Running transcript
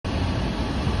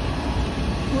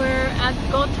at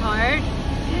Gotthard,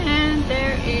 and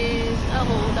there is a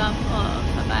hold up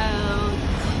of about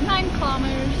 9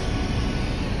 kilometers.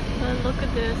 But look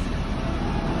at this.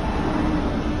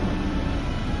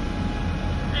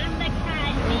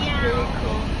 It's really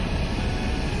cool.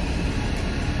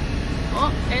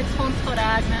 Oh, het is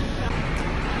hondsgeruisme.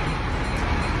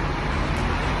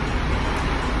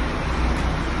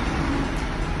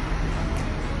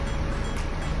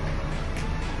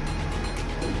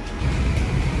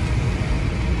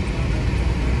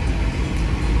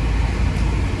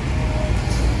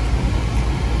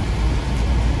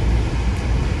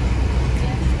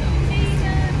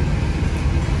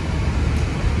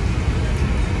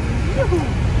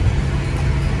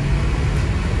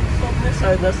 Zo,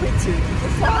 dat is niet zo te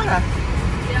varen.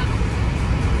 Ja.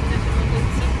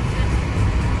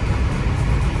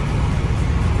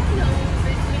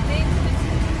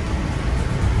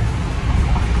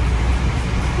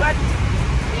 Wat?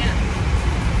 Ja.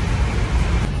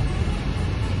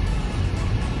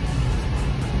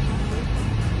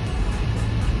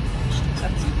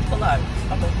 Dat ziet er wel uit.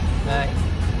 Nee,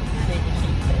 zeker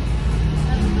niet.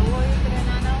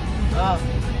 Ah,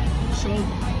 zo.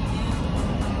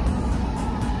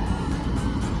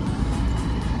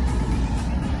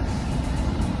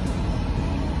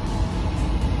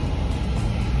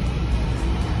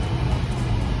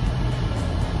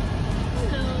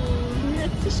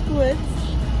 Het is goed.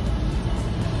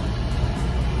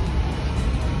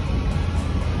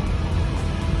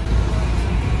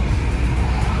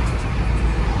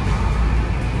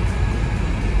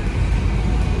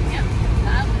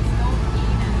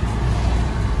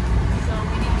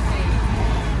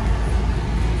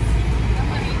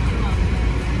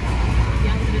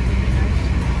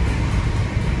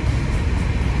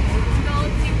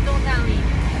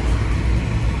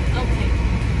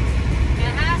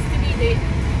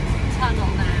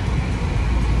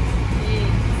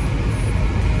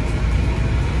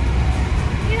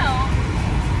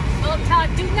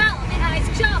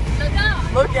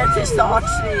 Look, het is de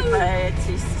hartstikke, het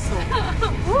is zo.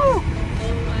 Oh wow.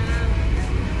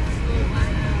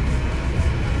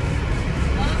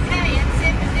 Okay, it's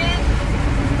in it.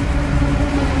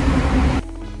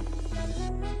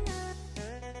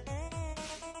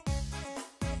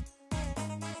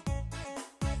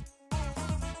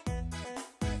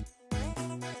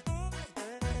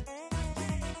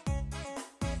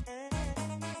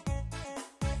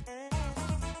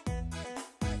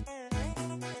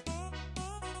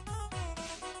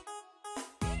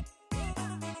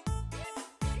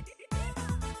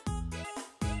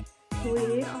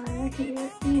 We are here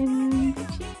in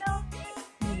Ticino.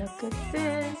 Look at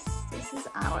this. This is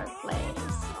our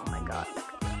place. Oh my god, look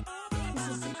at that. This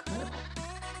is incredible.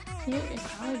 Here is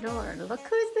our door. Look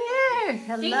who's there.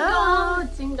 Hello.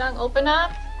 Ding dong. Open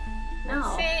up. No.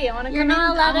 Let's see. I want to You're come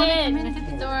not in. allowed I want to in. come into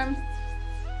the dorm.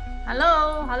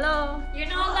 Hello. Hello. You're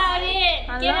not allowed in.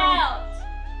 Hello. Get out.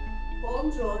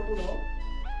 Buongiorno.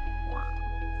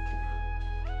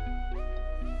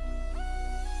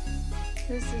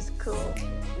 This is cool.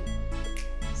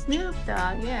 Snoop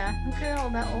Dogg, yeah. Look at all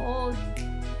the old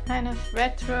kind of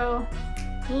retro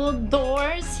little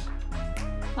doors.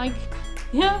 Like,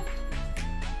 yeah.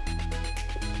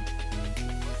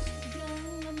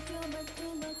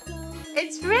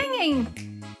 It's ringing.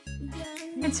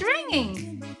 It's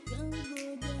ringing.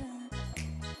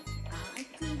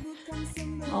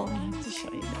 Oh, I have to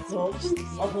show you this. Zo,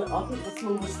 altijd dat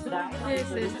we moesten draaien.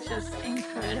 This is just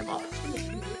incredible.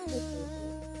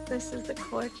 This is the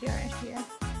courtyard here.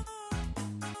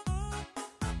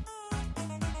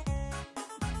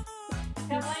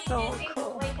 It's so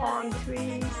cool. Palm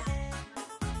trees.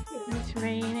 It's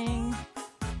raining.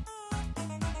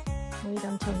 Wait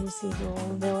until you see the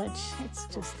whole village. It's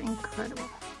just incredible.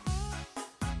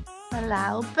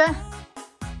 Laupe.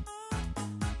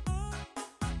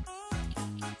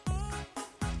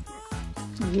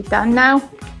 Are you done now?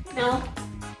 No.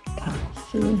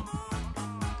 See.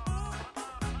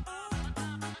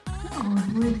 Oh,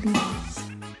 with these.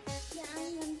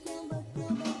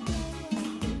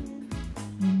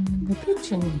 And the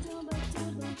kitchen.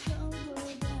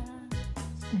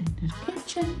 Standard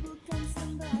kitchen.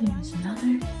 There's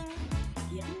another.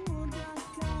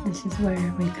 This is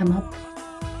where we come up.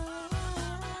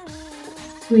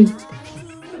 Sweet.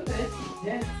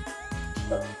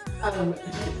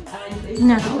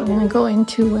 Now we're gonna go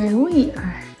into where we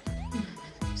are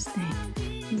staying.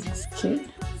 This is cute.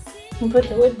 We'll put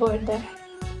the wood board there.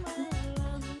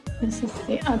 This is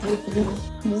the other view.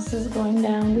 This is going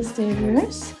down the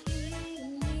stairs.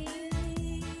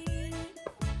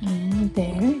 And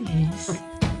there is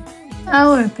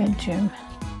our bedroom.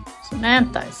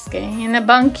 Samantha is staying in a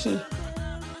bunkie.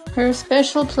 Her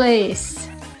special place.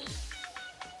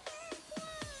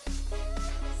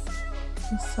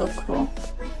 It's so cool.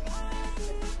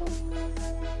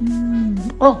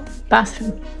 Oh,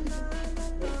 bathroom.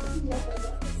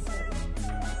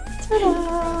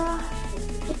 Ta-da!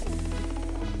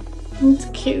 It's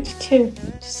cute too.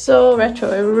 So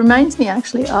retro. It reminds me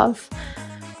actually of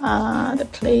the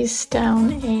place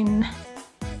down in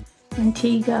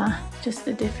Antigua, just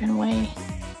a different way.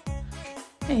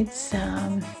 It's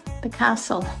the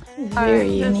castle is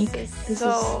very unique. This is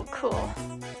so cool.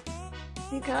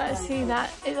 You guys see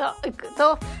that?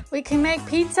 So we can make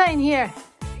pizza in here.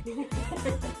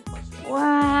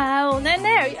 Wow! Then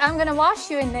there, I'm gonna wash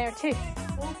you in there too.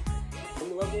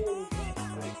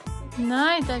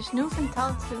 Nee, dat is nu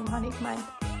vertaald te maar niet mijn.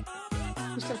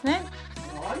 Is dat net?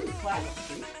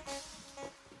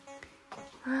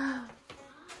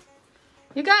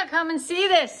 You gotta come and see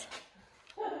this.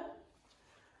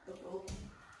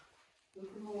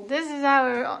 This is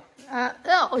our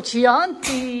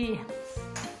Chianti.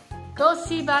 Go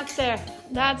see back there.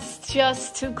 That's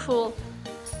just too cool.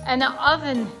 And an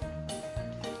oven,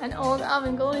 an old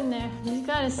oven. Go in there. You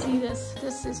gotta see this.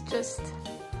 This is just.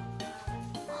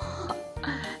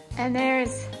 And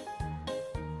there's.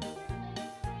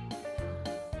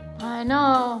 I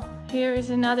know. Here is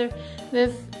another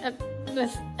with.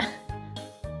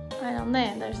 I don't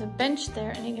know. There's a bench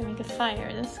there, and you can make a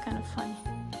fire. That's kind of funny.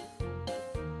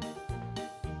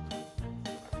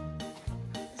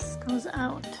 This goes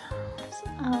out. It's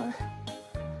our.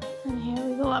 And here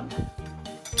we go up.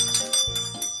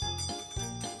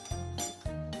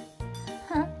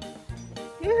 Huh.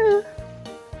 Yoo-hoo.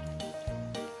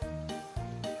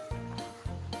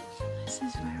 This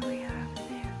is where we are up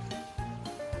there.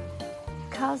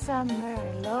 Casa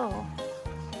Merlot.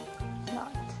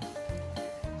 Lot.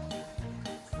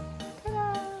 Ta-da!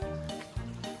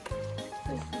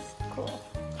 This is cool.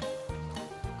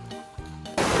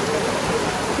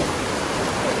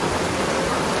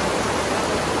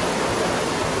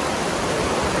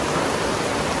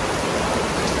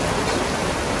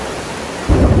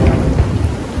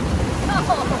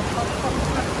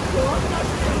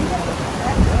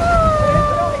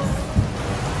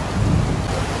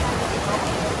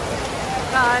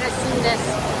 Gotta see this.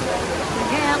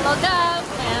 Can't look out,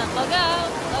 can't look out.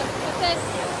 Look at this.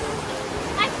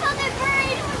 I saw the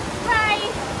bird.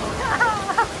 Right.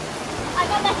 I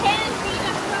got the hand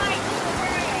feeder.